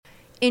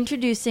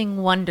Introducing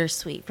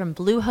Wondersuite from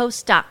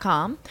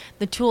Bluehost.com,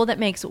 the tool that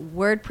makes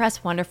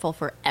WordPress wonderful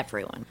for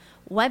everyone.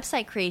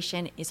 Website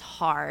creation is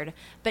hard,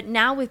 but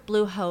now with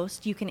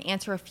Bluehost, you can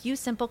answer a few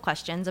simple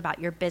questions about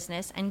your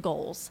business and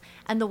goals,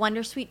 and the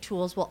Wondersuite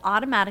tools will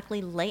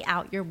automatically lay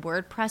out your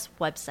WordPress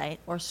website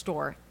or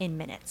store in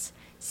minutes.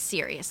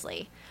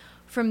 Seriously.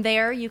 From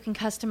there, you can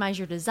customize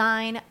your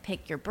design,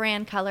 pick your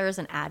brand colors,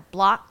 and add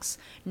blocks.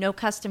 No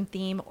custom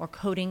theme or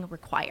coding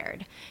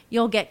required.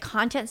 You'll get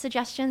content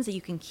suggestions that you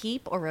can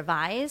keep or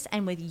revise,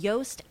 and with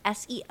Yoast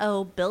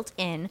SEO built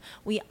in,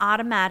 we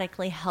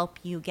automatically help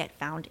you get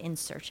found in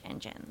search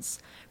engines.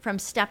 From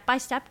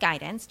step-by-step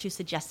guidance to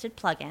suggested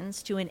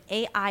plugins to an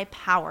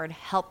AI-powered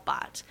help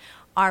bot,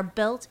 our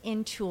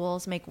built-in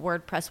tools make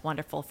WordPress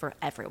wonderful for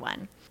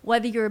everyone.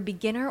 Whether you're a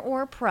beginner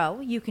or a pro,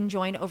 you can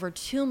join over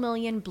 2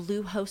 million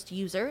Bluehost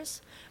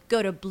users.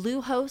 Go to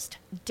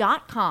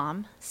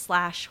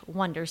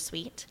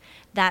bluehost.com/wondersuite.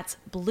 That's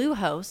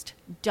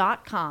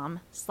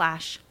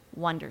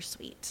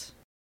bluehost.com/wondersuite.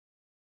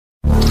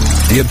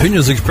 The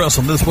opinions expressed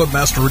on this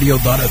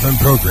WebmasterRadio.fm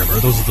program are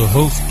those of the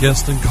host,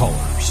 guests, and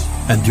callers,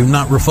 and do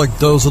not reflect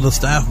those of the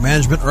staff,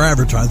 management, or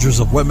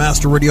advertisers of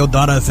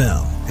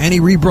WebmasterRadio.fm.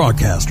 Any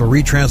rebroadcast or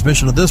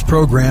retransmission of this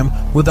program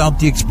without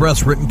the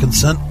express written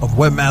consent of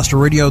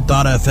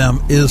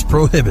WebmasterRadio.fm is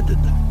prohibited.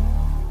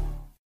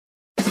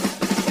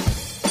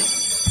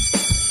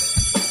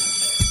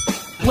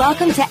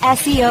 Welcome to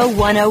SEO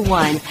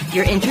 101,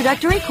 your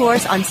introductory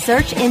course on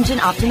search engine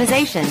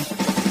optimization.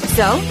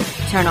 So,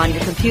 turn on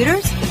your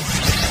computers,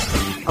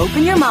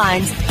 open your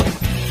minds,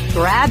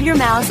 grab your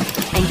mouse,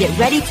 and get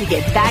ready to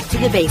get back to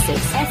the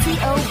basics.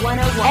 SEO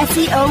 101.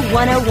 SEO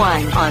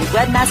 101 on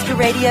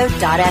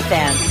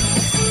WebmasterRadio.fm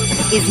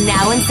is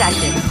now in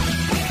session.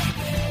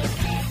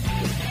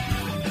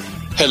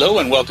 Hello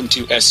and welcome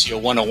to SEO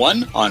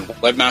 101 on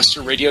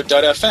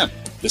WebmasterRadio.fm.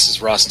 This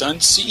is Ross Dunn,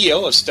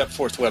 CEO of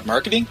Stepforth Web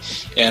Marketing,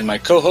 and my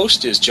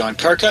co-host is John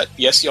Carcutt,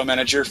 the SEO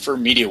manager for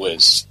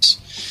MediaWiz.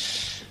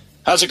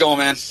 How's it going,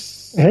 man?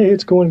 Hey,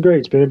 it's going great.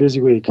 It's been a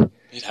busy week.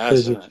 It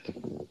has.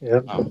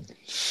 Yep. Wow.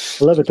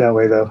 I love it that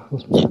way, though.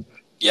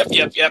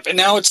 Yep. And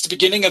now it's the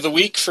beginning of the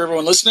week for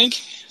everyone listening,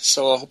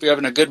 so I hope you're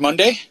having a good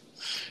Monday.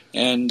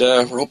 And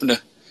we're hoping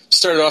to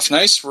start it off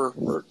nice.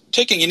 We're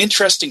taking an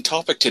interesting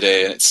topic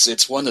today.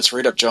 It's one that's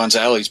right up John's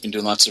alley. He's been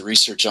doing lots of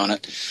research on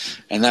it,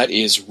 and that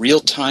is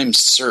real-time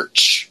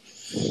search.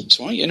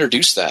 So why don't you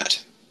introduce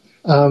that?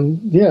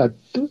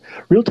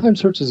 Real-time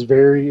search is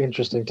very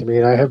interesting to me,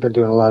 and I have been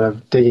doing a lot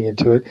of digging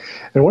into it.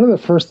 And one of the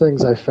first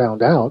things I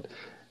found out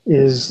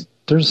is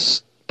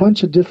there's a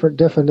bunch of different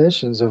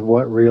definitions of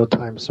what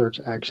real-time search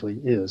actually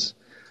is.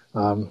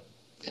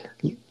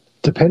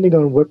 Depending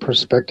on what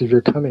perspective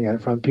you're coming at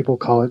it from, people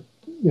call it,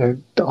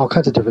 all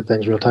kinds of different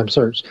things, real-time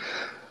search.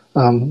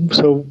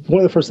 So one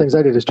of the first things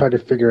I did is try to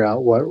figure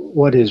out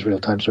what is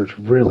real-time search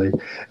really.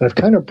 And I've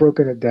kind of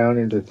broken it down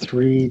into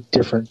 3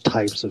 different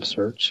types of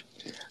search.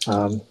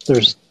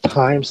 There's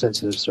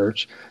time-sensitive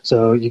search,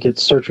 so you get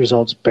search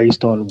results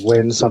based on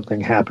when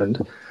something happened.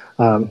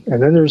 And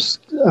then there's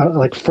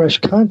like fresh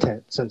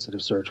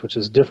content-sensitive search, which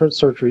is different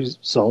search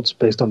results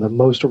based on the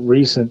most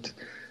recent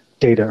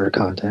data or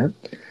content.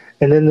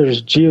 And then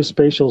there's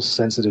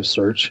geospatial-sensitive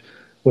search,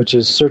 which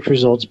is search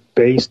results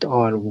based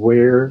on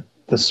where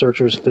the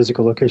searcher's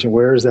physical location,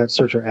 where is that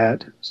searcher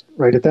at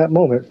right at that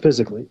moment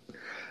physically.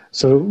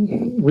 So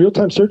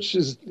real-time search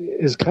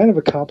is kind of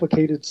a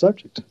complicated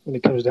subject when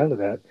it comes down to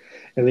that.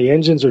 And the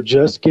engines are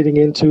just getting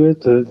into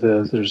it.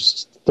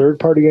 There's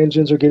third-party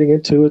engines are getting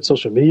into it.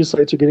 Social media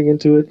sites are getting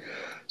into it.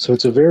 So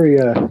it's a very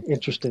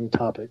interesting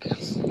topic.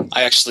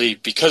 I actually,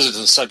 because of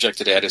the subject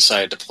today, I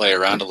decided to play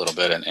around a little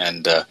bit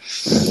and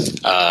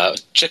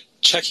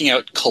checking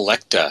out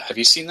Collecta. Have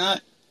you seen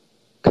that?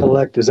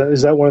 Collect, is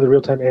that one of the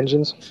real-time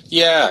engines?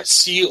 Yeah,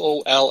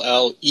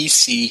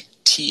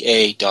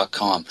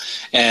 COLLECTA.com.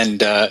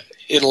 And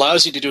it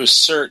allows you to do a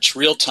search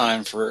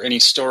real-time for any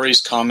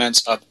stories,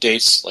 comments,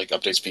 updates, like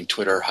updates being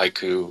Twitter,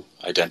 Haiku,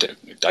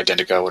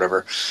 Identica,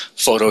 whatever,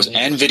 photos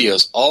and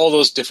videos, all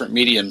those different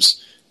mediums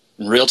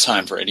in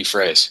real-time for any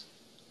phrase.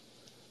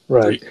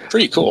 Right.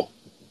 Pretty cool.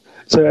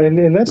 So,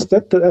 and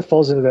that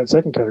falls into that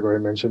second category I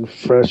mentioned,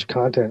 fresh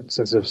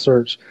content-sensitive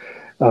search.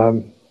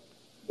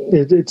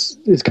 It's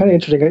kind of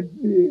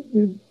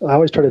interesting. I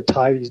always try to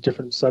tie these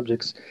different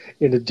subjects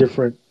into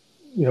different,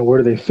 where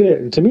do they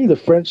fit? And to me, the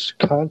French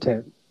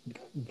content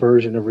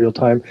version of real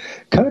time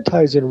kind of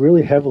ties in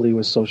really heavily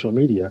with social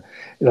media.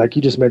 Like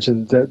you just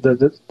mentioned,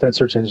 that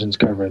search engine's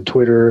covering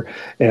Twitter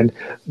and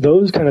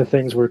those kind of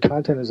things where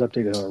content is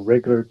updated on a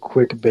regular,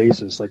 quick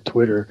basis, like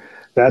Twitter.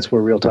 That's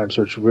where real time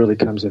search really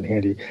comes in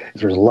handy. If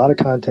there's a lot of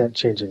content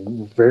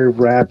changing very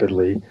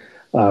rapidly,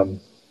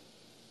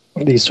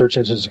 these search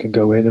engines can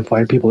go in and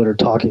find people that are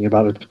talking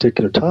about a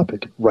particular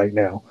topic right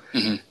now.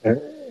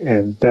 Mm-hmm.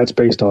 And that's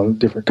based on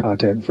different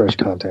content, fresh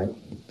content.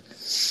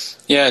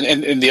 Yeah,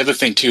 and the other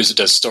thing, too, is it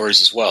does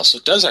stories as well. So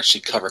it does actually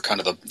cover kind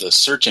of the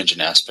search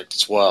engine aspect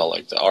as well,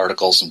 like the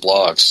articles and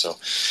blogs. So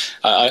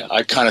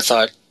I kind of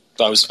thought,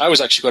 I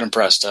was actually quite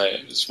impressed.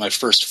 It was my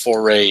first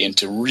foray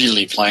into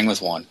really playing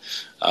with one.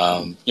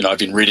 I've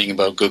been reading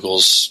about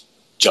Google's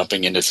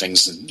jumping into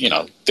things, and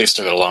they've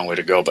still got a long way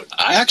to go. But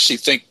I actually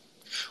think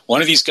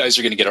one of these guys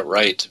are going to get it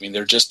right. I mean,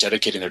 they're just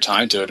dedicating their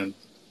time to it, and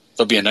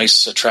they'll be a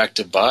nice,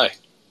 attractive buy.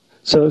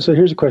 So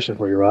here's a question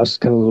for you, Ross.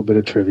 Kind of a little bit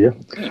of trivia.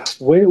 Yeah.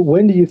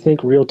 When do you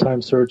think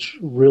real-time search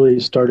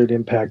really started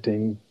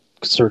impacting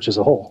search as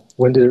a whole?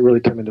 When did it really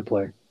come into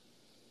play?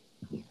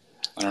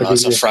 I don't know.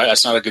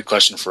 That's not a good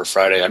question for a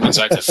Friday. I mean,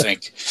 I have to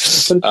think.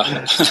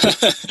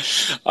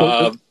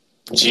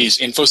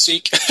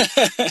 InfoSeek.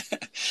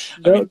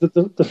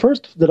 The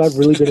first that I've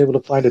really been able to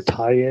find a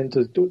tie-in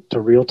to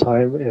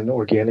real-time and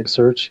organic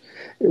search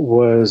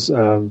was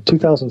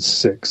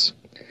 2006.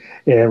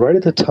 And right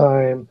at the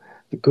time,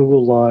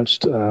 Google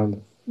launched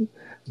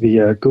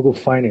the Google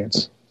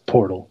Finance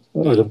portal,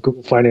 or the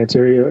Google Finance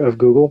area of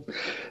Google.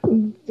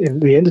 In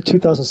the end of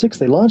 2006,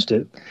 they launched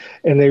it,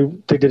 and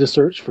they did a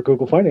search for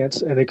Google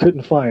Finance, and they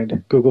couldn't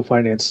find Google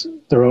Finance,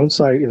 their own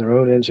site in their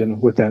own engine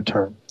with that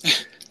term.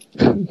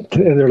 And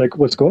they're like,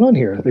 what's going on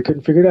here? They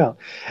couldn't figure it out.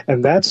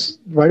 And that's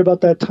right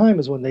about that time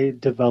is when they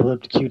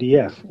developed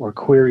QDF, or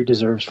Query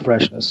Deserves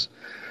Freshness,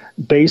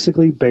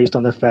 basically based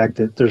on the fact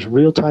that there's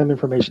real-time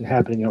information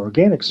happening in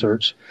organic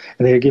search,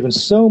 and they had given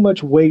so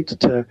much weight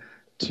to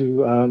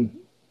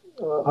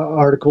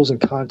articles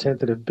and content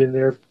that have been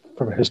there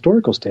from a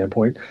historical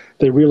standpoint,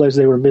 they realized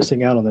they were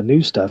missing out on the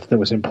new stuff that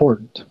was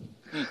important.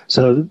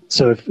 So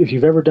if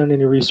you've ever done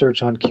any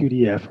research on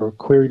QDF, or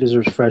Query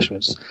Deserves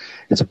Freshness,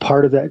 it's a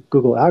part of that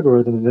Google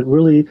algorithm that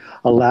really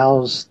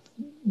allows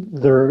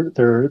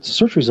their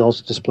search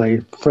results to display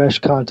fresh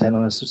content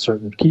on a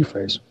certain key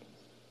phrase.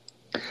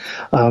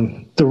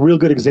 The real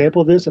good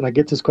example of this, and I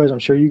get this question, I'm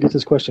sure you get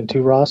this question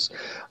too, Ross,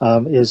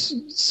 is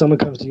someone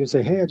comes to you and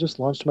say, hey, I just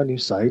launched my new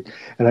site,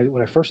 and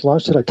when I first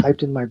launched it, I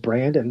typed in my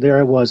brand, and there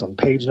I was on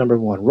page number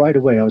 1 right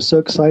away. I was so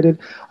excited.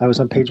 I was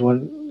on page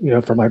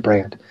 1, for my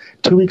brand.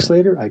 2 weeks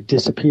later, I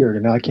disappeared,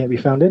 and now I can't be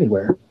found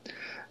anywhere.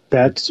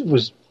 That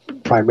was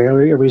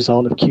primarily a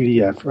result of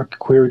QDF, or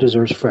Query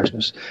Deserves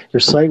Freshness. Your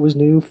site was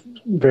new,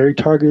 very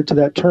targeted to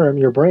that term,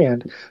 your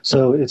brand,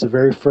 so it's a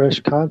very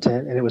fresh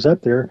content, and it was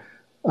up there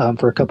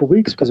for a couple of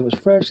weeks because it was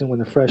fresh, and when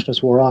the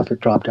freshness wore off, it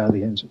dropped out of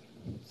the engine.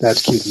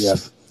 That's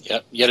QDF.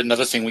 Yep, yet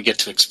another thing we get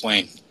to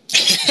explain.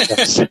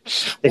 Yes.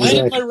 Exactly. Why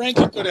did my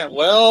ranking go down?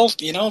 Well,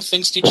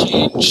 things do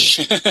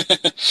change.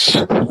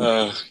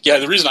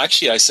 The reason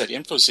actually I said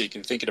InfoSeek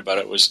and thinking about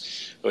it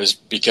was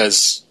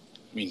because,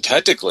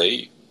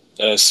 technically,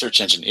 a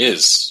search engine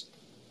is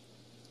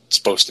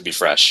supposed to be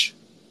fresh.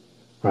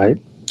 Right.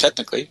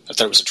 Technically. I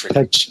thought it was a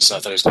trick, so I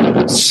thought it was going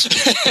to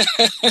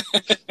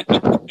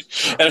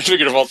And I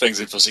figured of all things,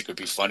 InfoSeek would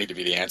be funny to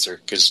be the answer,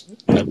 because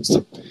that was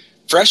the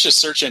freshest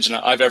search engine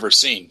I've ever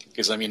seen.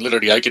 Because,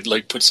 literally, I could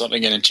put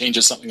something in and change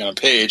something on a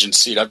page and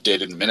see it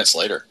updated minutes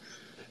later.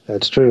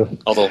 That's true.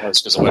 Although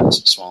that's because the web is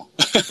so small.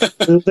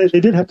 they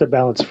did have to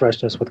balance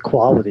freshness with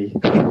quality.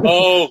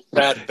 Oh,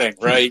 that thing,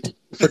 right.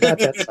 Forgot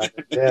that side.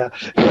 Yeah.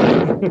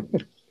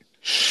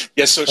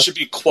 Yeah, so it should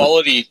be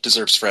Quality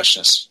Deserves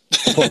Freshness.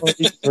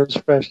 Quality Deserves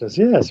Freshness.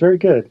 Yes, very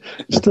good.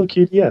 Still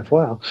QDF.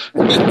 Wow.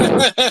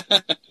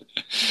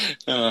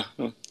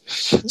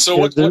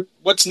 So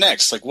what's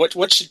next?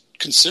 What should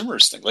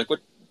consumers think?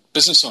 What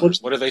business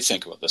owners? What do they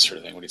think about this sort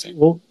of thing? What do you think?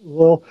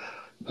 Well,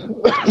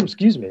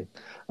 excuse me.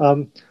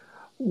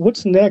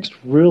 What's next?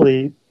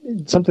 Really,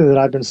 something that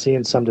I've been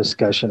seeing some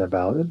discussion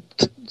about,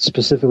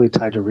 specifically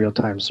tied to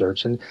real-time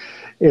search, and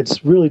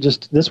it's really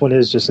this one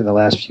is just in the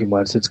last few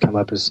months. It's come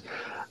up as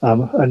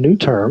a new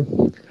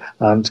term.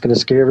 It's going to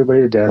scare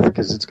everybody to death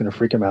because it's going to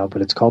freak them out,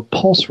 but it's called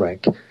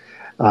PulseRank.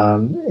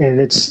 And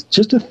it's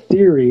just a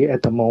theory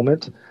at the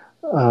moment.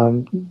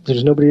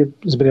 There's nobody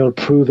who's been able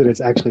to prove that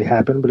it's actually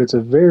happened, but it's a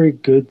very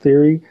good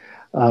theory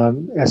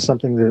as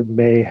something that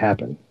may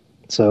happen.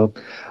 So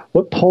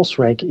what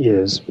PulseRank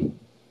is,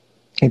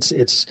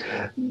 it's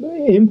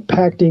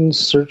impacting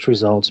search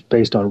results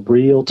based on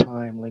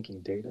real-time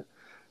linking data.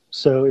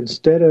 So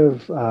instead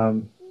of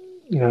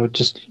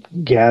just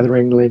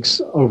gathering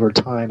links over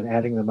time and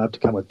adding them up to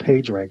come with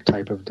PageRank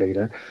type of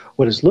data,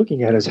 what it's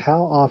looking at is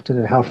how often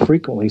and how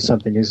frequently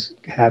something is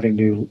having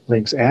new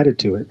links added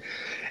to it.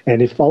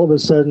 And if all of a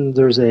sudden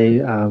there's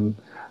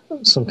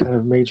some kind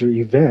of major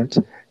event,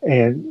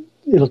 and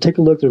it'll take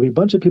a look, there'll be a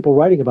bunch of people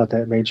writing about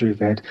that major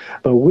event,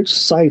 but which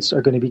sites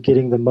are going to be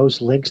getting the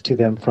most links to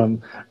them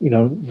from,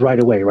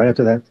 right away, right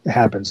after that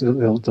happens.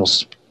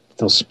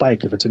 They'll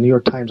spike. If it's a New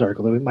York Times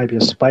article, it might be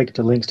a spike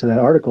to links to that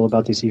article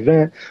about this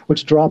event,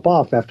 which drop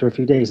off after a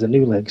few days, the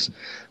new links.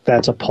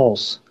 That's a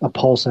pulse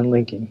in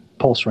linking,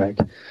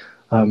 PulseRank.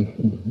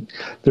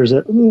 There's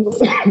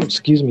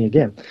excuse me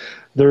again,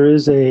 there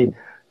is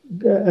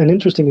an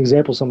interesting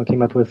example someone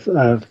came up with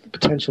of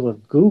potential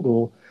of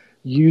Google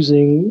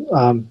using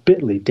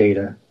Bitly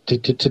data to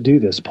do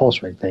this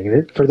PulseRank thing.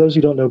 And for those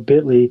who don't know,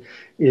 Bitly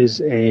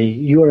is a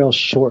URL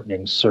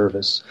shortening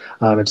service.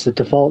 It's the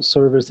default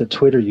service that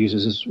Twitter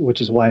uses,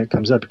 which is why it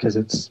comes up, because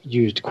it's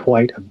used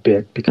quite a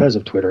bit because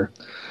of Twitter.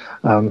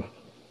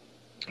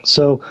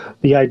 So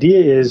the idea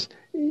is,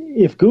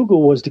 if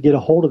Google was to get a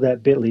hold of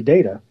that Bitly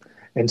data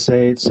and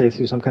say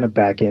through some kind of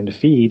back-end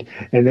feed,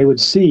 and they would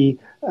see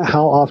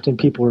how often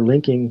people are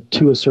linking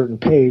to a certain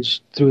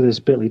page through this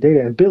Bitly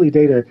data. And Bitly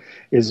data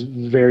is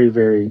very,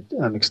 very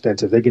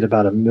extensive. They get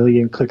about 1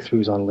 million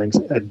click-throughs on links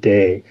a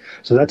day.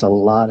 So that's a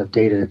lot of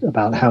data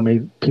about how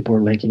many people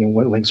are linking and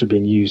what links are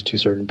being used to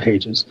certain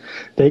pages.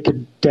 They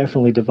could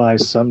definitely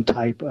devise some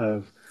type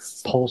of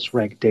pulse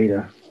rank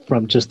data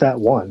from just that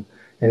one.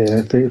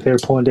 And if they're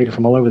pulling data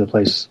from all over the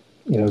place,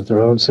 their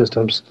own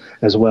systems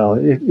as well,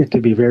 it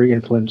could be very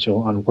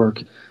influential on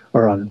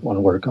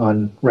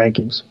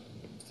rankings.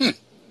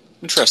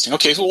 Interesting.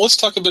 Okay, so let's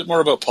talk a bit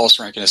more about Pulse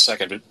Rank in a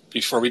second. But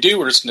before we do,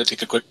 we're just going to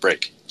take a quick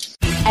break.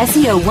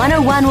 SEO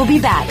 101 will be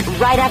back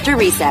right after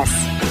recess.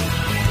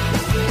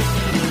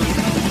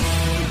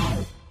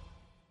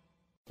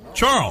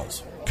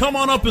 Charles, come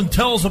on up and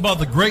tell us about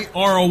the great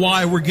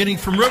ROI we're getting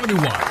from Revenue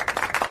Wire.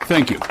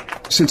 Thank you.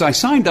 Since I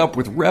signed up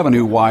with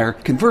Revenue Wire,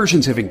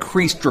 conversions have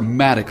increased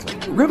dramatically.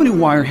 Revenue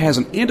Wire has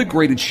an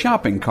integrated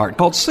shopping cart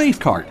called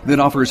SafeCart that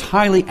offers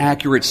highly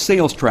accurate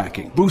sales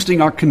tracking,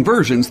 boosting our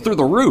conversions through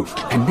the roof.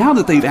 And now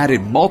that they've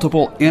added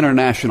multiple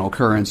international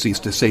currencies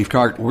to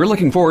SafeCart, we're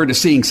looking forward to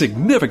seeing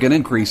significant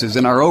increases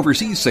in our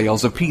overseas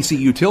sales of PC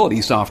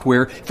utility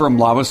software from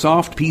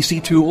Lavasoft,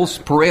 PC Tools,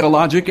 Pareto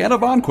Logic, and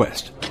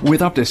Avonquest.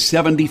 With up to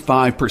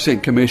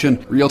 75%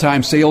 commission,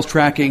 real-time sales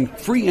tracking,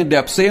 free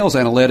in-depth sales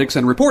analytics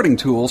and reporting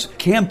tools,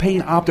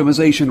 campaign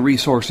optimization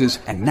resources,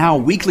 and now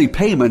weekly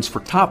payments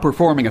for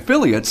top-performing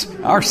affiliates,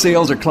 our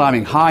sales are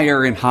climbing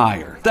higher and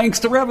higher, thanks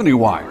to Revenue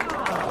Wire.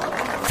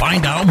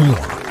 Find out more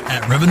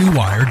at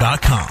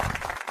RevenueWire.com.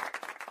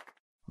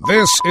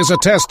 This is a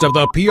test of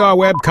the PR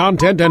Web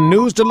content and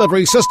news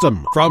delivery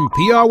system from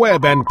PR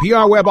Web and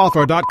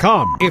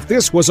PRWebOffer.com. If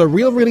this was a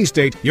real release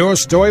date, your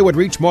story would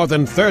reach more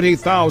than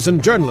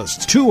 30,000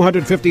 journalists,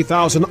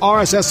 250,000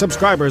 RSS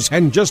subscribers,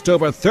 and just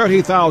over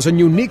 30,000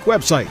 unique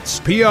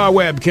websites. PR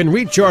Web can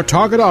reach your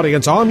target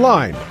audience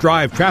online,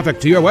 drive traffic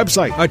to your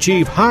website,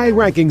 achieve high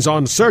rankings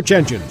on search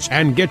engines,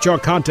 and get your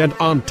content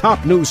on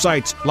top news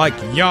sites like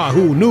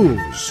Yahoo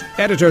News.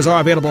 Editors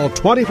are available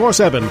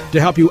 24/7 to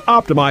help you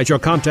optimize your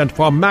content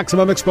for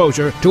maximum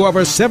exposure to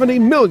over 70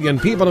 million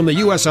people in the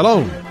U.S.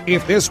 alone.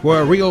 If this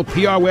were a real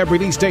PR Web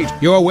release date,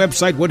 your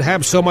website would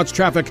have so much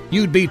traffic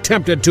you'd be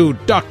tempted to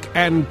duck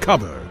and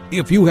cover.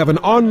 If you have an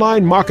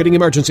online marketing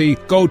emergency,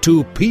 go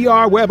to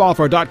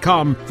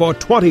PRWebOffer.com for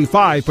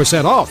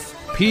 25% off.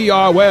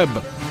 PR Web,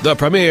 the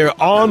premier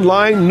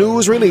online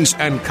news release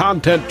and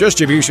content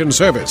distribution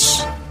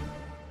service.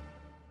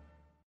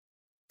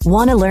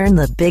 Want to learn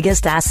the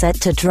biggest asset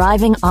to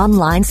driving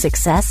online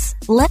success?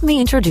 Let me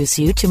introduce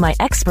you to my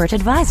expert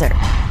advisor,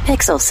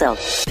 PixelSilk.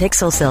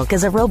 PixelSilk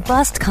is a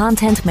robust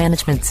content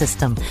management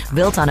system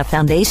built on a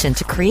foundation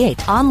to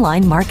create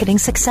online marketing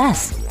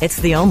success. It's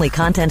the only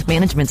content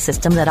management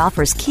system that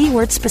offers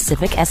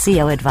keyword-specific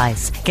SEO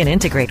advice, can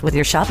integrate with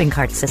your shopping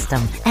cart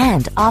system,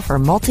 and offer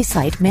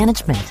multi-site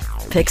management.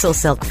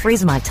 PixelSilk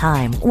frees my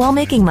time while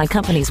making my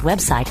company's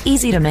website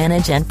easy to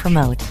manage and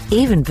promote.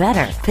 Even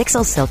better,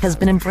 PixelSilk has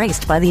been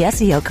embraced by the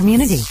SEO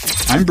community.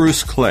 I'm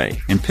Bruce Clay,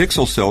 and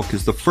PixelSilk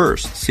is the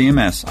first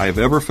CMS I have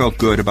ever felt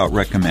good about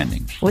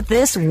recommending. With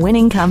this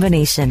winning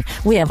combination,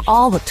 we have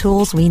all the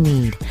tools we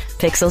need.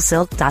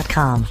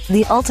 Pixelsilk.com,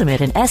 the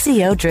ultimate in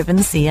SEO-driven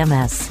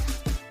CMS.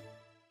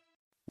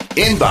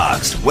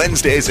 Inboxed,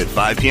 Wednesdays at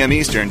 5 p.m.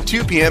 Eastern,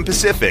 2 p.m.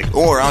 Pacific,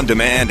 or on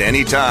demand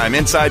anytime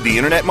inside the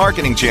Internet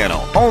Marketing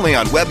Channel, only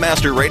on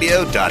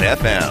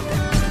WebmasterRadio.fm.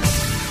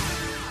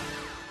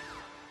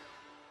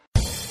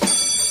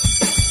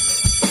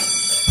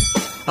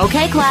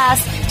 Okay,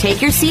 class,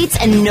 take your seats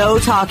and no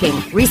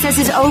talking. Recess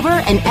is over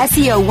and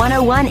SEO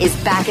 101 is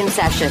back in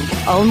session,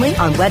 only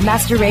on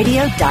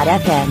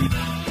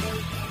WebmasterRadio.fm.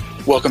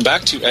 Welcome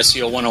back to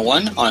SEO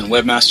 101 on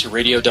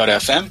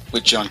WebmasterRadio.fm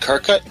with John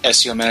Carcutt,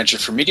 SEO Manager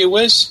for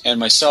MediaWiz, and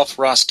myself,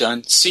 Ross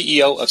Dunn,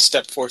 CEO of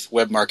Stepforth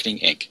Web Marketing,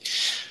 Inc.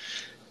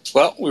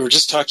 Well, we were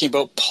just talking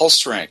about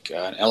PulseRank,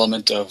 an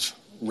element of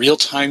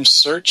real-time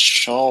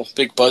search, all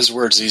big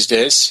buzzwords these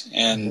days,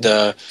 and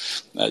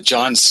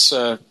John's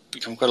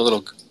become quite a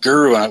little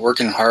guru on it,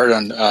 working hard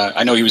on,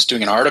 I know he was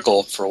doing an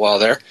article for a while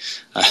there.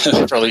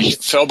 Probably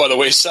fell by the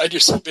wayside. You're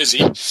so busy.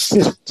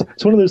 It's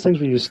one of those things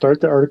where you start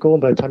the article,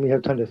 and by the time you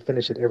have time to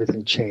finish it,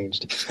 everything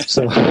changed.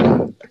 So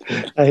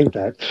I hate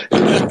that.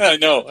 I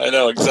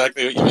know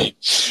exactly what you mean.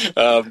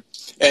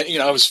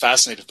 And, I was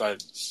fascinated by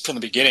it from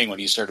the beginning when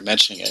you started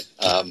mentioning it.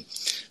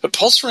 But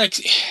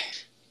PulseRank,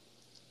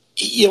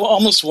 you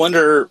almost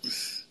wonder,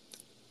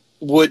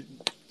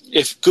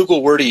 if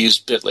Google were to use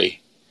Bitly,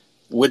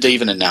 would they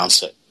even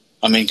announce it?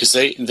 I mean, because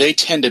they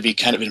tend to be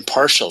kind of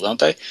impartial, don't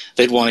they?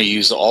 They'd want to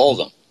use all of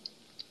them.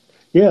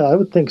 Yeah, I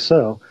would think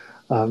so.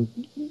 But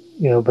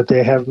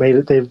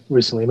they've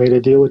recently made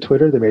a deal with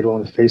Twitter. They made one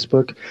with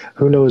Facebook.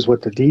 Who knows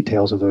what the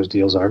details of those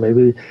deals are?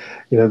 Maybe,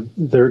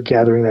 they're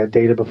gathering that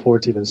data before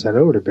it's even sent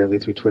over to Bitly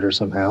through Twitter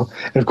somehow.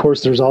 And of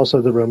course, there's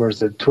also the rumors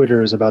that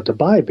Twitter is about to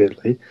buy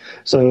Bitly.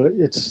 So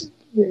it's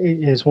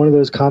It's one of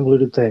those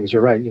convoluted things.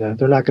 You're right.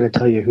 They're not going to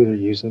tell you who they're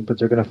using, but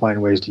they're going to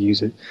find ways to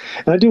use it.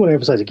 And I do want to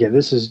emphasize again,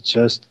 this is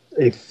just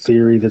a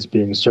theory that's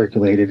being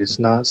circulated. It's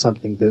not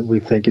something that we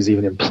think is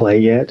even in play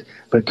yet,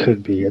 but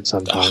could be at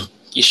some time.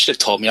 You should have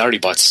told me. I already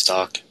bought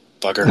stock,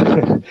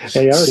 bugger.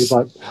 Hey, I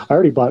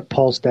already bought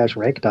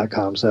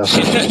pulse-rank.com. So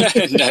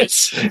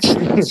nice.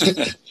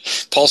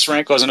 Pulse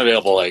Rank wasn't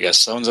available, I guess.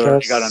 Someone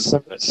already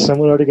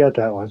got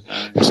that one.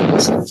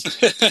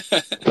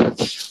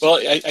 Well,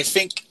 I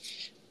think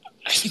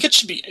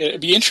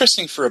it'd be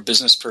interesting for a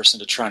business person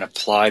to try and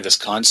apply this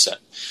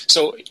concept.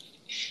 So,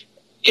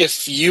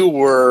 if you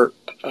were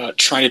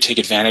trying to take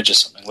advantage of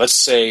something, let's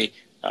say,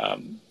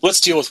 let's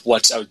deal with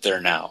what's out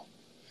there now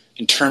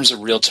in terms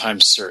of real-time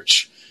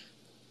search.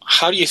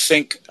 How do you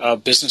think a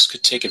business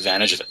could take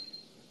advantage of it?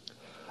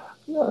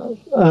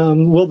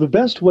 Well, the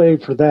best way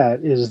for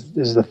that is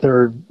the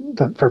third,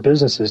 for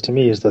businesses, to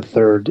me, is the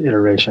third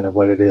iteration of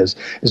what it is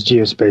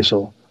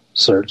geospatial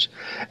search.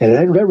 And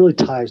that really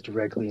ties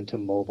directly into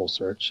mobile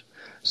search.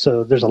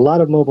 So there's a lot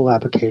of mobile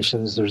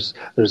applications. There's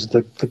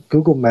the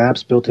Google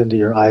Maps built into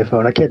your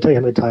iPhone. I can't tell you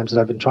how many times that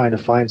I've been trying to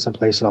find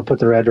someplace and I'll put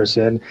their address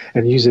in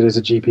and use it as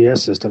a GPS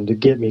system to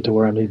get me to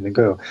where I'm needing to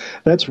go.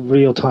 That's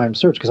real-time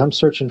search because I'm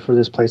searching for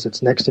this place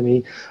that's next to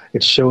me.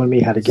 It's showing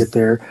me how to get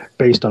there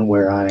based on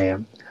where I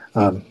am.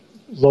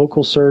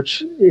 Local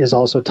search is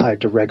also tied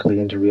directly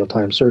into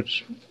real-time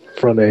search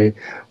from a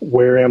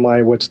where am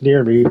I, what's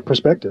near me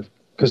perspective.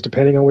 Because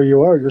depending on where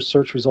you are, your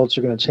search results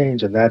are going to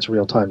change, and that's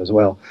real-time as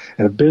well.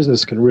 And a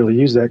business can really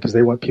use that because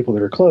they want people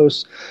that are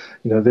close.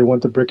 They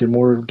want the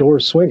brick-and-mortar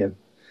doors swinging.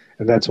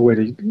 And that's a way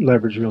to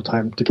leverage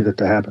real-time to get it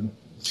to happen.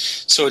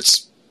 So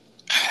it's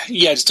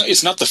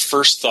not the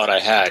first thought I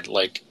had,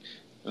 like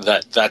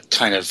that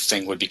kind of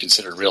thing would be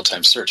considered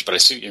real-time search. But I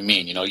see what you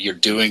mean. You're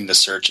doing the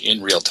search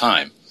in real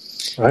time.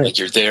 Right. Like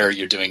you're there,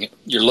 you're doing it,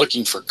 you're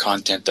looking for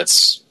content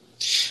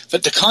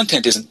but the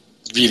content isn't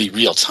really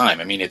real time.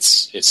 I mean,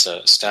 it's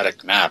a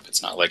static map.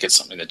 It's not like it's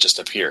something that just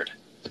appeared.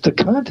 The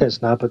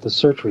content's not, but the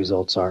search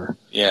results are.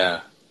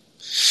 Yeah.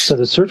 So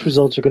the search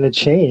results are going to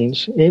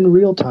change in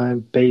real time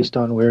based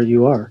on where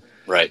you are.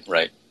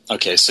 Right.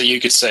 Okay, so you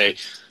could say,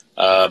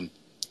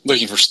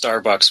 looking for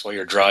Starbucks while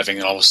you're driving,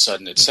 and all of a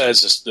sudden it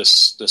says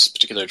this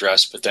particular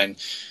address, but then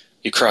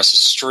you cross the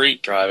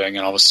street driving,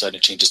 and all of a sudden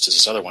it changes to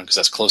this other one because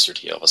that's closer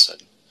to you all of a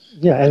sudden.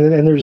 Yeah,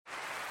 and there's...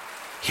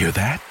 Hear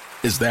that?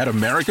 Is that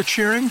America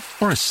cheering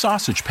or a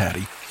sausage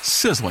patty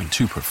sizzling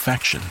to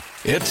perfection?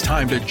 It's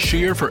time to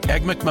cheer for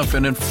Egg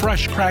McMuffin and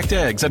fresh cracked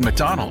eggs at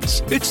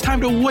McDonald's. It's time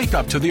to wake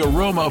up to the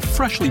aroma of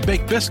freshly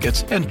baked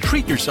biscuits and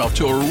treat yourself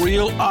to a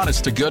real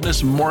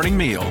honest-to-goodness morning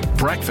meal.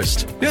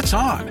 Breakfast. It's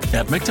on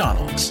at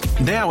McDonald's.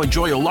 Now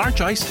enjoy a large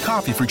iced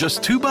coffee for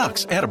just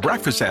 $2. Add a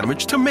breakfast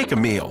sandwich to make a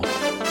meal.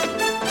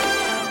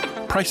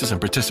 Prices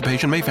and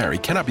participation may vary.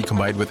 Cannot be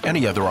combined with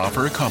any other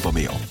offer or combo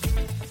meal.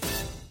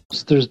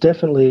 There's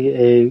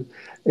definitely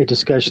a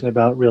discussion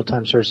about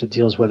real-time search that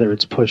deals whether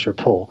it's push or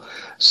pull.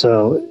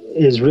 So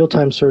is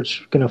real-time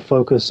search going to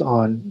focus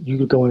on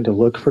you going to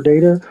look for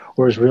data,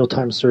 or is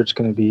real-time search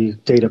going to be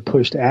data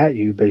pushed at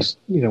you based,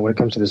 when it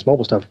comes to this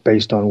mobile stuff,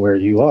 based on where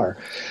you are?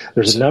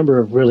 There's a number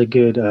of really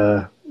good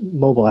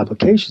mobile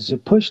applications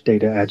that push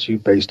data at you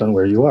based on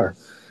where you are.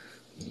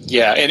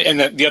 Yeah,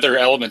 and the other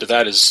element of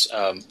that is,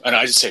 and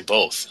I'd say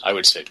both. I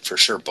would say for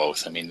sure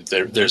both. I mean,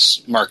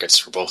 there's markets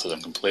for both of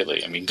them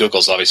completely. I mean,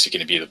 Google's obviously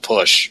going to be the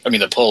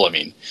pull.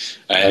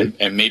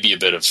 And maybe a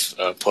bit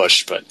of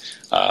push. But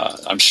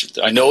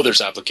I know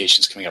there's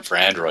applications coming up for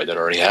Android that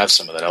already have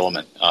some of that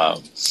element.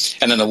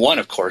 And then the one,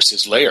 of course,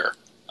 is Layer.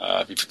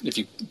 Have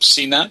you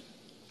seen that?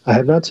 I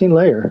have not seen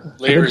Layer.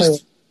 Layer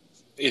is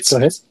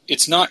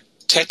it's not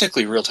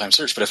technically real-time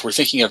search, but if we're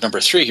thinking of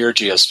number 3 here,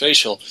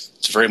 geospatial,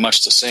 it's very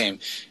much the same,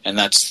 and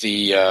that's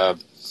the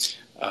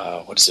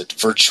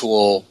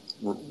virtual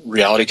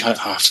reality.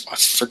 I've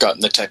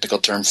forgotten the technical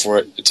term for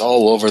it. It's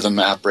all over the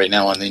map right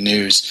now on the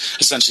news.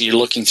 Essentially, you're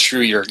looking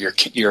through your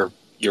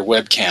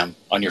webcam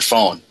on your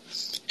phone,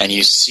 and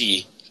you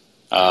see,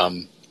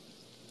 like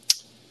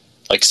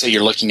say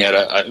you're looking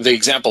at the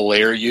example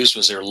Layer used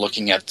was they're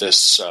looking at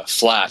this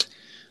flat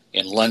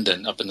in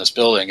London, up in this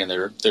building, and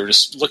they're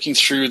just looking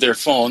through their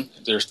phone.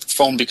 Their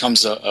phone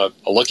becomes a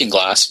looking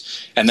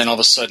glass, and then all of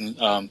a sudden,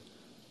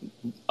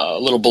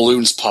 little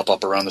balloons pop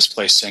up around this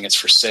place saying it's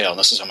for sale, and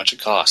this is how much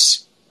it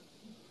costs.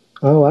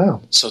 Oh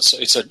wow! So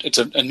it's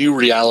a new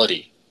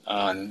reality.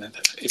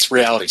 It's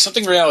reality,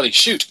 something reality.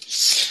 Shoot,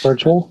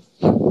 virtual.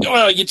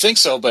 Well, you'd think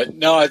so, but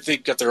no, I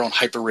think got their own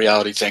hyper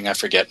reality thing. I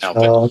forget now.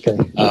 But, okay.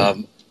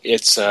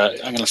 It's. I'm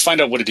going to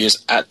find out what it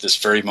is at this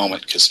very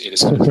moment because it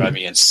is going to drive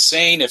me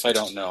insane if I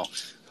don't know.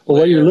 Well,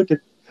 while you're looking,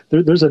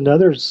 there's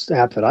another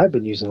app that I've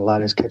been using a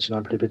lot. Is catching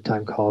on pretty big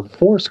time called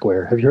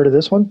Foursquare. Have you heard of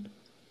this one?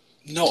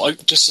 No,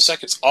 just a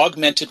second. It's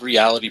augmented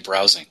reality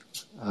browsing.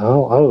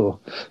 Oh,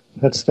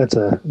 that's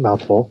a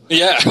mouthful.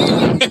 Yeah,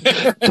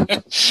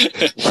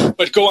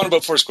 but go on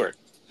about Foursquare.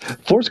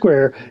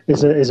 Foursquare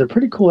is a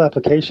pretty cool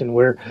application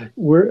where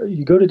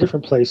you go to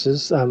different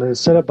places, and it's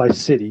set up by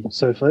city.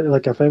 So if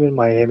I'm in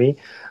Miami,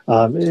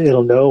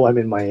 it'll know I'm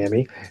in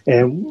Miami.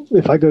 And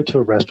if I go to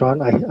a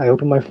restaurant, I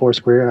open my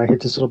Foursquare and I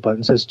hit this little button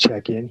that says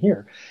check in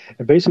here.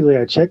 And basically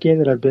I check in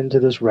that I've been to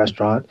this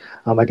restaurant.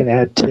 I can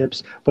add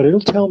tips, but it'll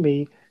tell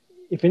me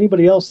if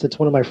anybody else that's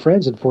one of my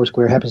friends in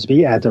Foursquare happens to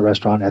be at the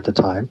restaurant at the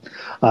time.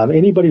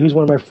 Anybody who's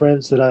one of my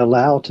friends that I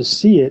allow to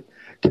see it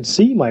can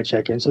see my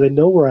check-in, so they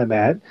know where I'm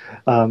at,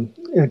 and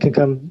can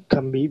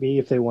come meet me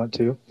if they want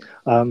to.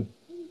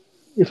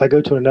 If I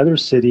go to another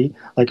city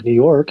like New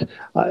York,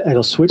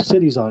 it'll switch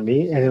cities on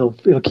me, and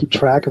it'll keep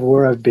track of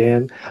where I've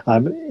been.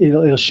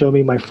 It'll show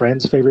me my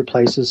friends' favorite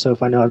places. So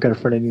if I know I've got a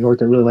friend in New York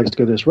that really likes to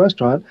go to this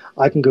restaurant,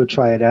 I can go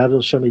try it out.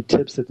 It'll show me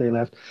tips that they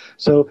left.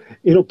 So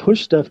it'll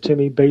push stuff to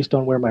me based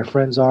on where my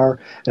friends are,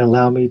 and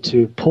allow me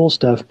to pull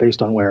stuff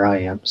based on where I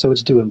am. So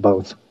it's doing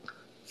both.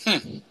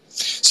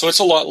 So it's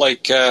a lot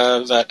like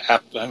that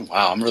app.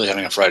 Wow, I'm really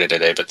having a Friday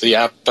today. But the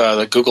app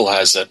that Google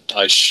has that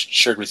I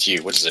shared with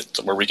you, what is it?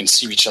 Where we can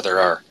see who each other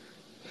are.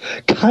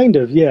 Kind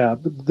of, yeah.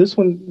 But this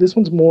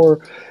one's more.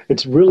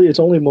 It's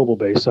only mobile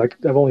based. So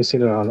I've only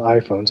seen it on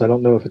iPhones. I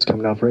don't know if it's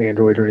coming out for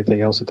Android or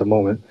anything else at the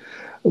moment.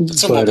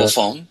 It's a mobile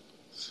phone.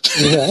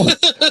 Yeah.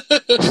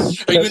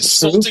 Are you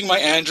insulting my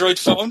Android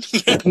phone?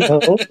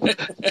 No.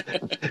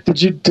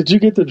 Did you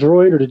get the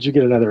Droid or did you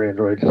get another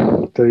Android?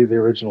 The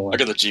original one. I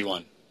got the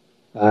G1.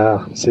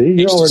 See,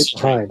 you're already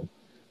behind.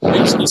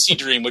 HTC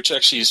Dream, which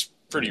actually is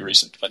pretty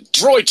recent, but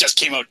Droid just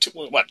came out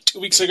 2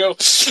 weeks ago?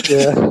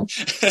 Yeah.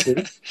 2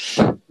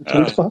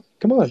 weeks behind?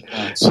 Come on.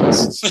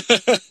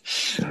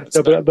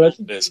 No, but I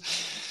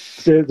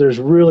think there's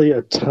really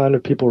a ton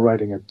of people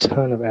writing a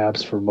ton of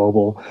apps for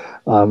mobile,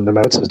 no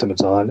matter what system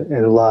it's on,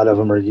 and a lot of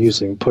them are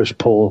using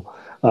push-pull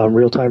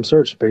real-time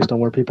search based on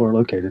where people are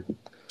located.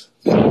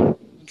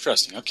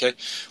 Interesting. Okay.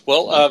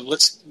 Well,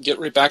 let's get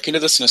right back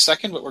into this in a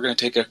second, but we're going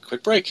to take a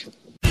quick break.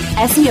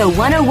 SEO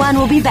 101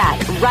 will be back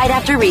right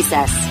after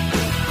recess.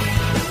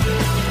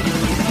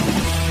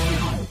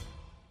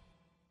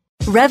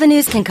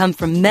 Revenues can come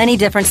from many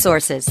different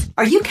sources.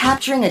 Are you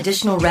capturing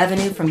additional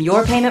revenue from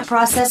your payment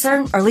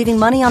processor or leaving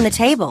money on the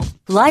table?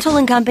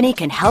 Lytle & Company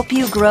can help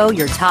you grow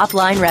your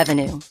top-line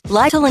revenue.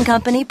 Lytle &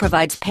 Company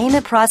provides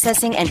payment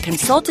processing and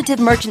consultative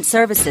merchant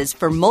services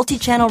for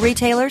multi-channel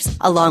retailers,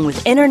 along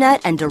with internet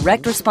and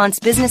direct response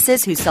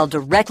businesses who sell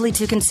directly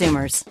to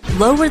consumers.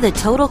 Lower the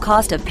total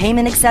cost of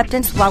payment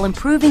acceptance while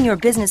improving your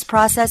business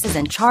processes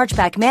and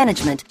chargeback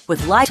management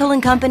with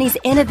Lytle & Company's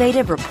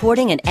innovative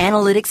reporting and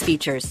analytics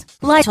features.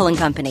 Lytle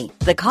 & Company.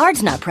 The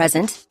card's not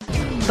present,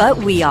 but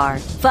we are.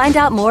 Find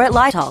out more at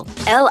Lytle,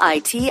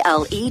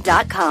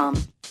 Litle.com.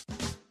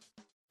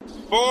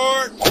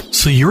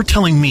 So you're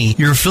telling me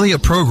your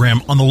affiliate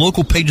program on the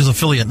Local Pages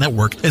Affiliate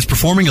Network is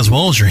performing as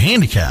well as your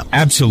handicap?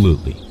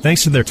 Absolutely.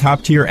 Thanks to their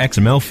top-tier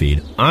XML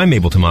feed, I'm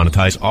able to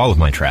monetize all of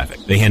my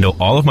traffic. They handle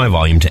all of my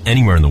volume to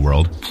anywhere in the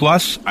world.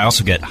 Plus, I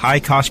also get high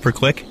cost per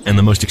click and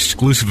the most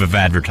exclusive of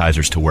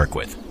advertisers to work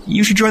with.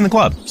 You should join the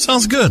club.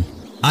 Sounds good.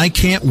 I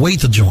can't wait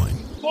to join.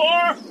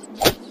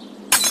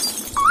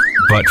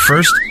 But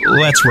first,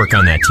 let's work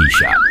on that tee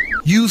shot.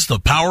 Use the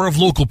power of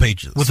Local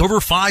Pages. With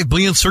over 5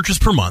 billion searches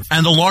per month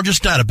and the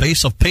largest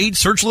database of paid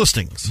search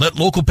listings, let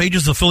Local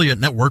Pages Affiliate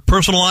Network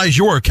personalize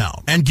your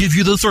account and give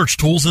you the search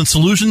tools and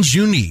solutions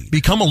you need.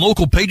 Become a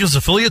Local Pages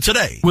affiliate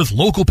today with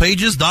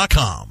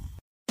localpages.com.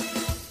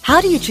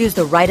 How do you choose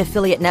the right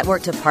affiliate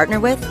network to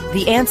partner with?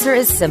 The answer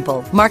is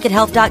simple.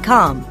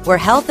 MarketHealth.com, where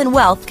health and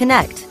wealth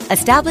connect.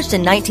 Established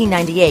in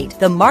 1998,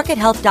 the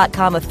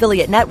MarketHealth.com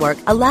affiliate network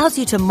allows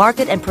you to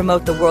market and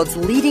promote the world's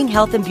leading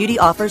health and beauty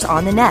offers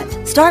on the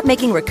net. Start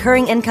making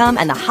recurring income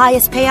and the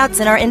highest payouts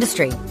in our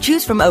industry.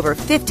 Choose from over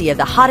 50 of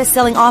the hottest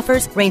selling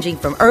offers, ranging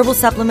from herbal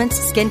supplements,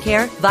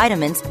 skincare,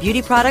 vitamins,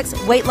 beauty products,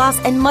 weight loss,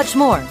 and much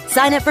more.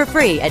 Sign up for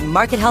free at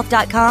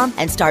MarketHealth.com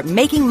and start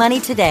making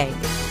money today.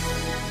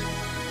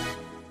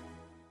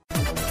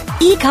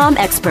 E-com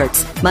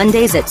Experts,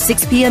 Mondays at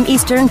 6 p.m.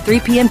 Eastern,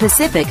 3 p.m.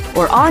 Pacific,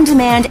 or on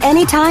demand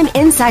anytime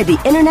inside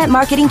the Internet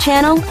Marketing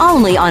Channel,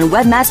 only on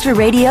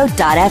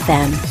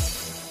WebmasterRadio.fm.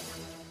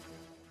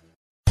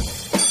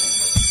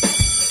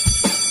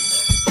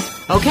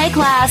 Okay,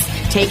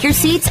 class, take your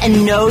seats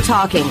and no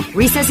talking.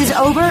 Recess is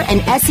over and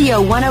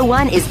SEO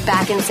 101 is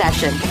back in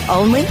session,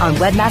 only on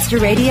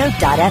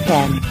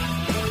WebmasterRadio.fm.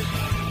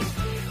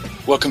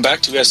 Welcome back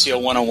to SEO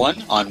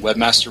 101 on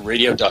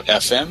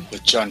WebmasterRadio.fm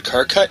with John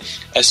Carcutt,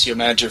 SEO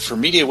Manager for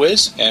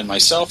MediaWiz, and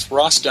myself,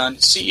 Ross Dunn,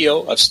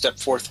 CEO of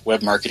Stepforth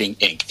Web Marketing,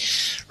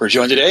 Inc. We're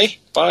joined today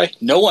by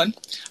no one.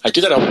 I do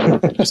that all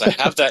because I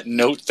have that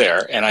note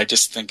there, and I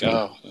just think,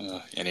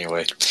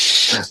 anyway.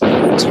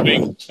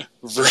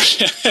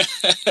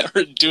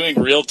 We're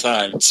doing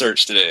real-time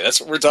search today.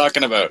 That's what we're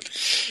talking about.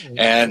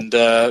 And,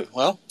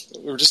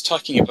 we're just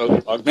talking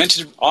about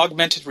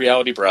augmented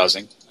reality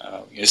browsing.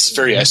 This is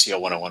very SEO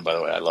 101, by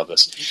the way. I love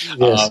this.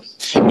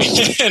 Yes.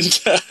 And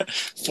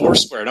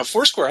Foursquare. Now,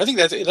 Foursquare, I think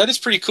that is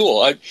pretty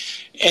cool.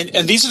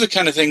 And these are the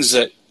kind of things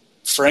that,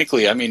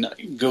 frankly, I mean,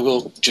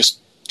 Google just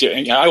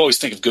I always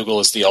think of Google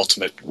as the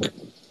ultimate.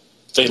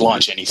 They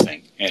launch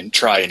anything and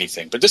try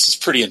anything, but this is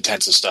pretty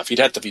intensive stuff. You'd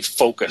have to be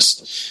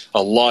focused,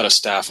 a lot of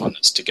staff on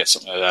this to get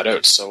something like that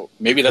out. So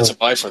maybe that's a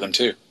buy for them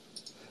too.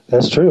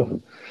 That's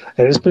true.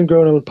 And it's been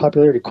growing in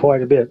popularity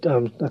quite a bit.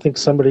 I think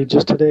somebody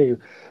just today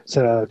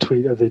sent out a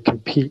tweet of the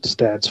compete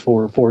stats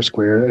for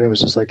Foursquare, and it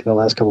was just like in the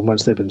last couple of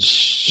months they've been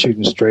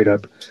shooting straight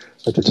up.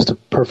 Like it's just a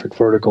perfect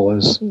vertical.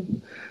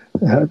 And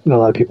a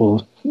lot of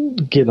people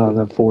getting on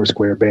the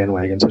Foursquare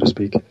bandwagon, so to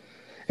speak.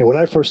 And when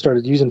I first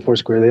started using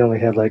Foursquare, they only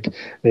had like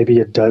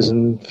maybe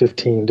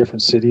 15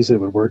 different cities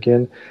it would work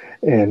in.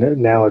 And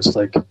now it's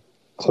like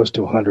close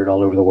to 100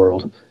 all over the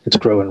world. It's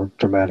growing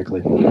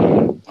dramatically.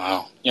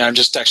 Wow. Yeah, I'm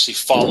just actually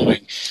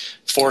following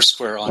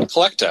Foursquare on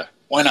Collecta.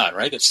 Why not,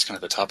 right? That's kind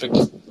of the topic.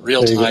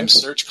 Real-time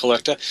search,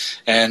 Collecta.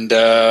 And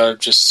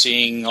just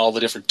seeing all the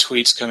different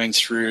tweets coming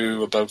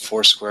through about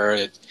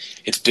Foursquare.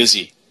 It's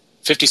busy.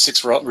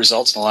 56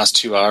 results in the last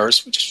 2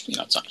 hours, which,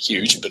 it's not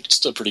huge, but it's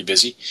still pretty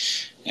busy.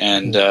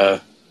 And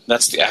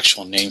that's the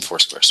actual name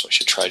Foursquare, so I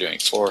should try doing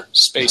Square.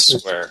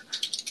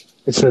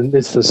 It's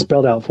the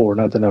spelled out 4,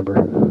 not the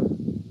number.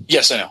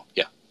 Yes, I know.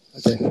 Yeah.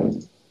 Okay.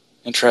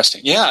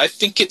 Interesting. Yeah, I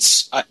think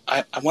it's.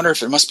 I wonder if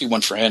there must be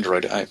one for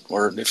Android,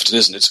 or if it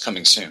isn't, it's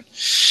coming soon.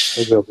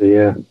 It will be,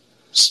 yeah.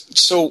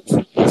 So, for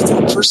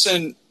a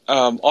person,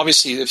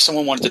 obviously, if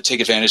someone wanted to take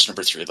advantage,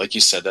 number 3, like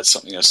you said, that's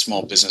something a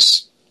small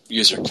business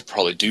user could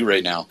probably do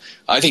right now.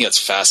 I think that's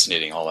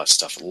fascinating, all that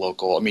stuff,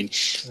 local. I mean,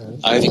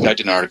 I think I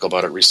did an article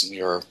about it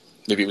recently, or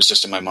maybe it was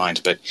just in my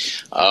mind, but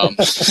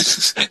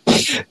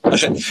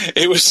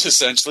it was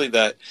essentially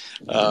that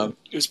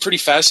it was pretty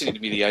fascinating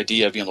to me, the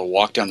idea of being able to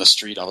walk down the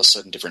street, all of a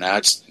sudden different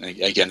ads, and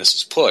again, this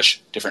is push,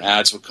 different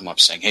ads would come up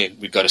saying, hey,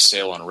 we've got a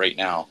sale on right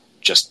now,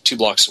 just 2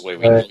 blocks away.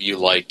 We know you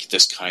like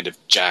this kind of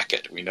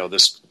jacket. We know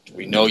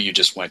you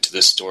just went to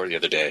this store the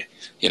other day,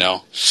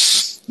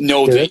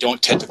 they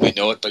don't technically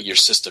know it, but your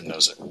system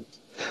knows it.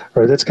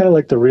 Right, that's kind of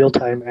like the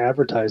real-time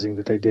advertising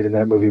that they did in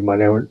that movie,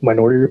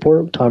 Minority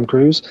Report, with Tom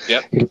Cruise.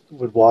 Yep. He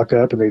would walk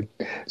up and they'd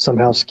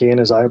somehow scan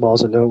his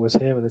eyeballs and know it was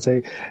him, and they'd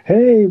say,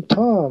 hey,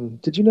 Tom,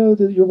 did you know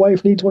that your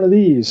wife needs one of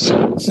these?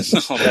 Oh,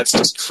 that's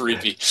just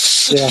creepy.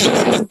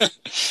 Yeah.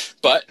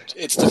 But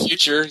it's the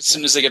future. As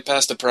soon as they get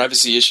past the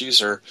privacy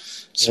issues, or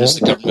as soon as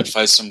the government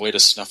finds some way to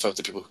snuff out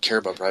the people who care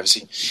about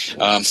privacy.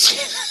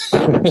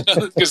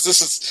 Because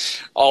this is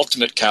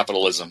ultimate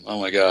capitalism. Oh,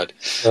 my God.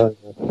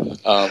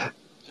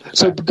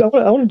 So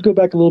I want to go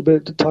back a little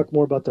bit to talk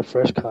more about the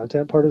fresh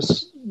content part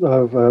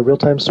of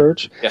real-time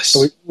search. Yes.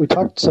 So we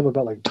talked some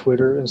about like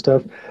Twitter and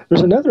stuff.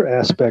 There's another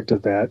aspect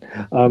of that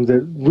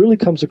that really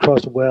comes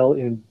across well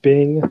in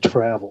Bing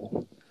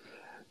Travel.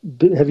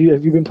 Have you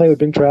been playing with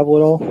Bing Travel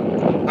at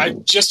all?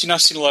 I've just seen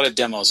a lot of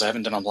demos. I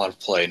haven't done a lot of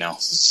play, no.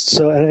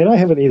 So, and I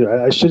haven't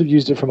either. I should have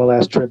used it for my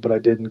last trip, but I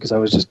didn't because I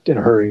was just in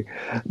a hurry.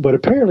 But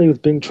apparently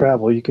with Bing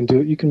Travel, you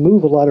can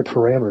move a lot of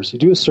parameters. You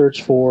do a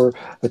search for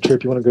a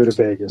trip, you want to go to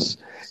Vegas.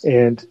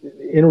 And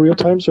in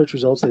real-time search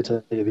results, they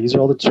tell you, these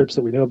are all the trips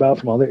that we know about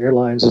from all the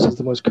airlines. This is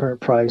the most current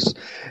price.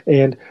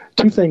 And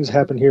 2 things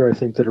happen here, I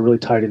think, that are really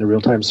tied into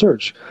real-time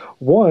search.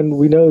 One,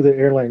 we know the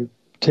airline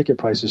ticket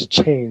prices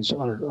change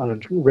on a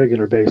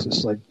regular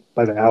basis, like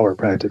by the hour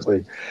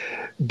practically.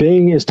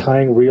 Bing is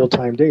tying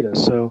real-time data.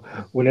 So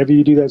whenever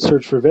you do that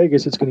search for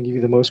Vegas, it's going to give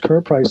you the most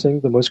current pricing,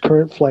 the most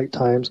current flight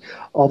times,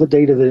 all the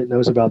data that it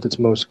knows about that's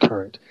most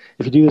current.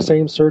 If you do the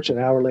same search an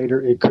hour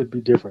later, it could be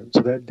different.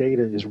 So that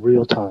data is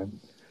real-time.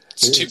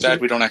 It's too bad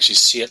we don't actually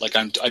see it. Like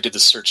I did the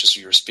search as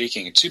you were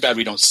speaking. It's too bad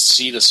we don't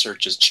see the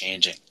searches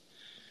changing.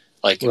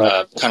 Like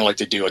kind of like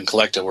they do in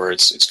Collecta, where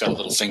it's got a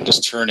little thing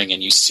just turning,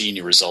 and you see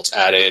new results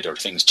added or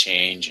things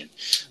change.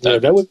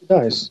 And that would be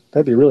nice.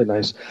 That'd be really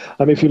nice.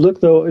 I mean, if you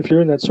look though, if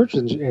you're in that search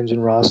engine,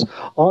 Ross,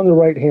 on the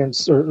right hand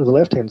or the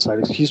left hand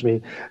side,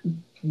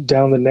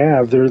 down the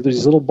nav, there are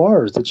these little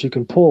bars that you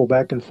can pull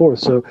back and forth.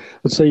 So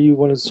let's say you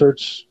want to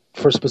search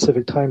for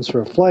specific times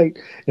for a flight.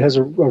 It has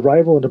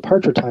arrival and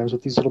departure times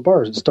with these little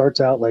bars. It starts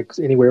out like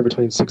anywhere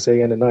between 6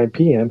 a.m. and 9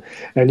 p.m.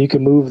 and you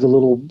can move the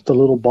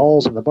little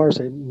balls on the bar.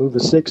 Say move the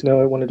 6. No,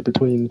 I want it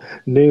between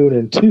noon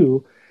and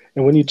 2.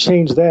 And when you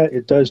change that,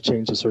 it does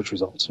change the search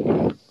results.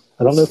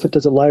 I don't know if it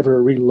does it live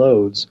or it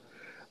reloads,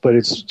 but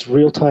it's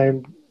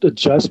real-time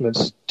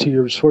adjustments to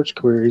your search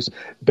queries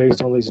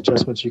based on these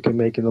adjustments you can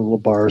make in the little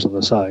bars on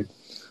the side.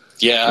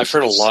 Yeah, I've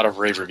heard a lot of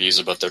rave reviews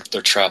about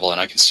their travel, and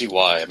I can see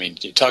why. I mean,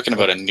 you're talking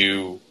about a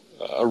new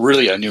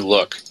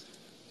look,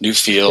 new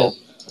feel.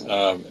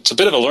 Yeah. It's a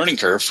bit of a learning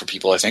curve for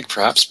people, I think,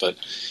 perhaps, but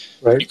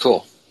pretty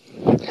cool.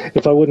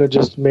 If I wouldn't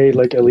have just made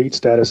like elite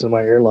status in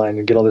my airline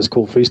and get all this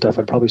cool free stuff,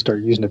 I'd probably start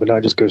using it, but now I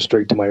just go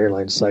straight to my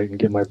airline site and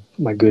get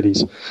my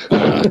goodies.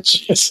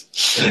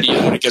 Jeez.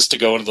 Yeah, I guess to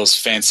go into those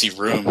fancy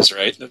rooms,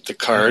 right? The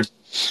card.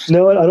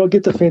 No, I don't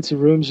get the fancy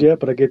rooms yet,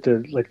 but I get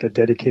the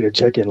dedicated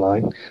check-in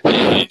line.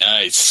 Hey,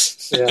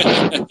 nice.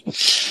 Yeah.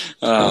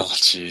 Oh,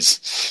 jeez.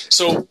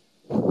 So,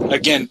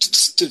 again,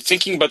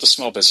 thinking about the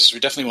small business, we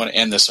definitely want to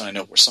end this on a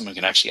note where someone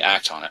can actually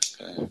act on it.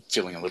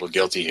 Feeling a little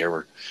guilty here.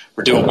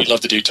 We're doing what we love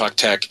to do, talk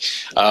tech.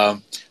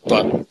 But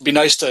it'd be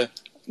nice to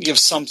give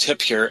some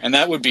tip here, and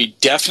that would be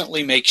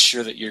definitely make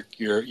sure that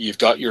you've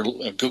got your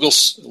Google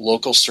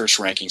local search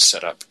ranking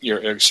set up.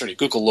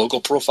 Google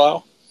local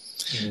profile.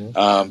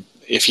 Mm-hmm.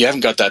 If you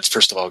haven't got that,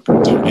 first of all,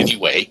 do it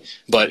anyway.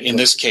 But in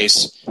this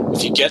case,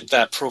 if you get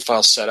that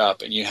profile set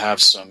up and you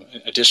have some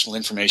additional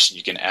information,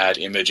 you can add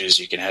images,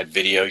 you can add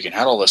video, you can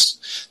add all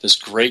this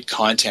great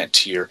content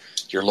to your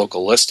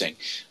local listing.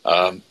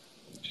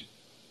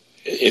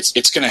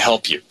 It's going to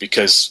help you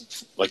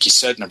because, like you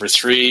said, number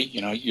 3,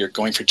 you're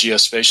going for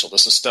geospatial.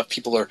 This is stuff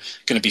people are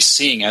going to be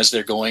seeing as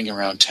they're going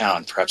around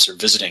town. Perhaps they're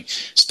visiting,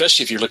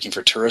 especially if you're looking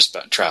for tourist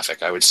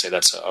traffic. I would say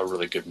that's a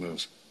really good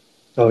move.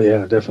 Oh,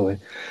 yeah, definitely.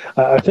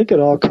 I think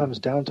it all comes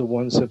down to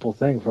one simple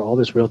thing for all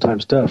this real-time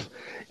stuff.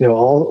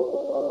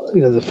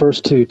 The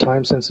first 2,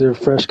 time-sensitive,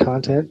 fresh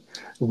content,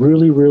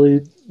 really,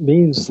 really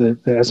means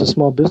that as a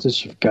small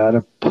business, you've got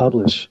to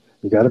publish.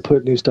 You got to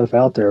put new stuff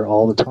out there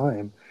all the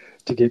time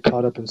to get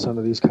caught up in some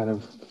of these kind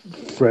of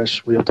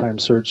fresh, real-time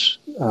search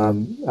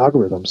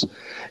algorithms.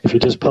 If you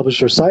just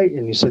publish your site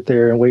and you sit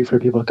there and wait for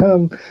people to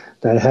come,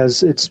 that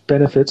has its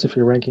benefits if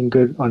you're ranking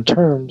good on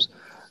terms.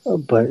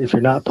 But if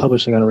you're not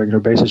publishing on a regular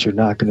basis, you're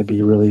not going to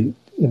be really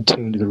in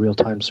tune to the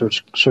real-time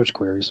search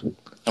queries.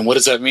 And what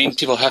does that mean?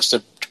 People have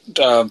to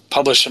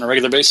publish on a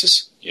regular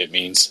basis? It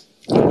means,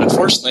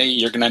 unfortunately,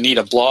 you're going to need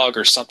a blog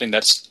or something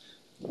that's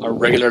a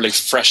regularly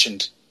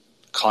freshened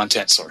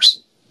content source.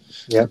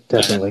 Yep,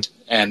 definitely.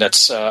 And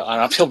that's an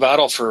uphill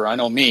battle for, I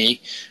know me,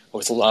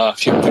 with a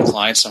few of my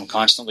clients. I'm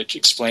constantly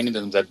explaining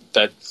to them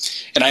that,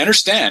 and I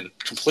understand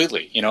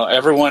completely.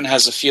 Everyone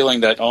has a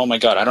feeling that, oh my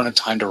God, I don't have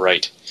time to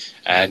write.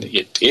 And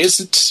it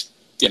isn't,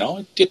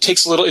 it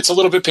takes it's a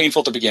little bit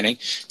painful at the beginning,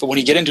 but when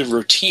you get into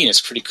routine,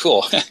 it's pretty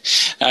cool.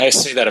 I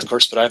say that, of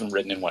course, but I haven't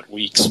written in,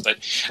 weeks, but...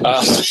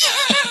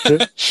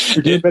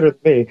 You're doing better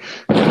than me.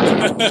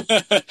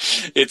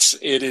 It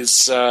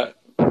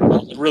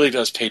really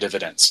does pay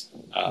dividends.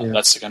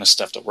 That's the kind of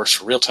stuff that works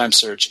for real-time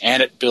search,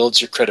 and it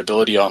builds your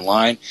credibility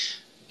online.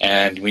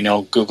 And we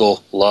know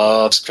Google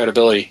loves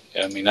credibility.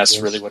 I mean, that's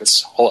really what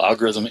its whole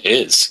algorithm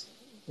is.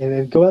 And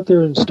then go out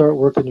there and start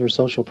working your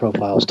social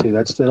profiles too.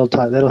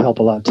 That'll help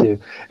a lot too.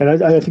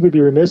 And I think we'd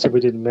be remiss if we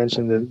didn't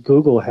mention that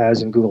Google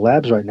has in Google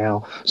Labs right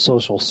now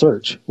social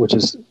search, which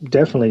is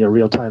definitely a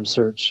real-time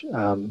search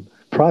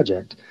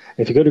project.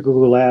 If you go to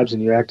Google Labs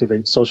and you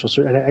activate social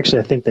search, and actually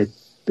I think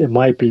it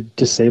might be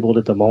disabled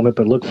at the moment,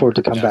 but look for it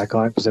to come back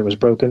on because it was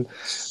broken.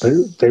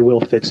 But they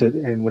will fix it,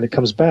 and when it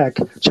comes back,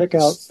 check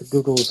out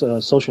Google's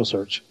social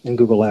search in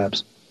Google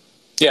Labs.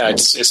 Yeah,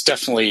 it's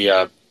definitely.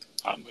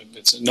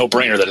 It's a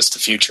no-brainer that it's the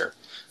future,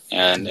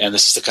 and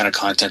this is the kind of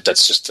content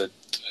that's just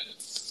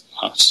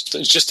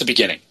it's just the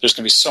beginning. There's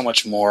going to be so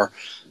much more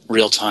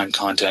real-time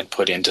content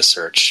put into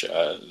search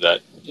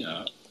that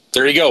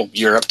there you go.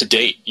 You're up to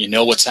date. You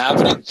know what's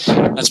happening.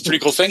 That's a pretty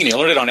cool thing, and you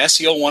learn it on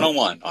SEO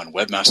 101 on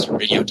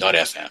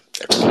webmasterradio.fm.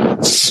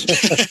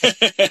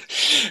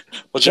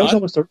 Well, John,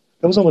 that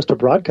was almost a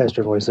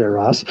broadcaster voice there,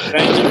 Ross.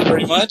 Thank you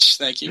very much.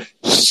 Thank you.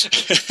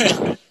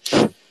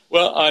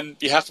 Well, on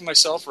behalf of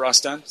myself, Ross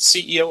Dunn,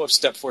 CEO of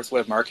Stepforth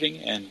Web Marketing,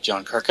 and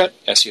John Carcutt,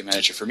 SEO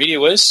Manager for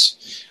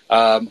MediaWiz,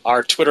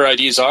 our Twitter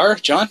IDs are,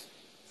 John?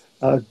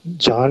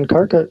 John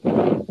Carcutt,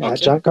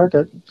 at John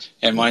Carcutt.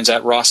 And mine's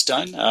at Ross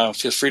Dunn.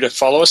 Feel free to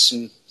follow us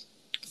and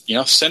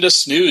send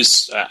us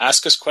news,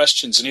 ask us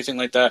questions, anything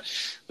like that.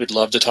 We'd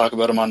love to talk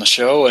about them on the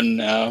show,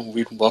 and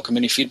we'd welcome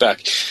any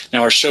feedback.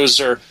 Now, our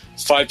shows are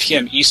 5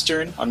 p.m.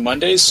 Eastern on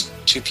Mondays,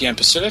 2 p.m.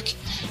 Pacific.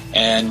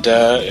 And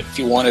if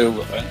you want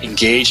to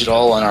engage at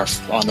all on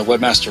the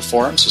Webmaster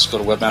forums, just go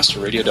to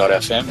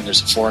webmasterradio.fm, and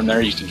there's a forum there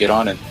you can get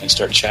on and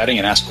start chatting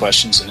and ask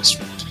questions. And it's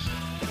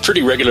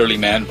pretty regularly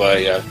manned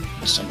by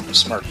some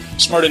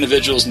smart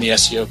individuals in the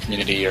SEO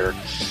community, or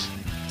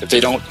if they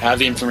don't have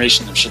the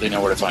information, I'm sure they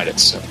know where to find it.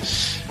 So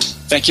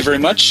thank you very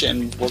much,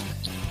 and we'll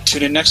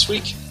tune in next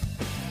week.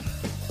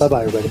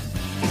 Bye-bye, everybody.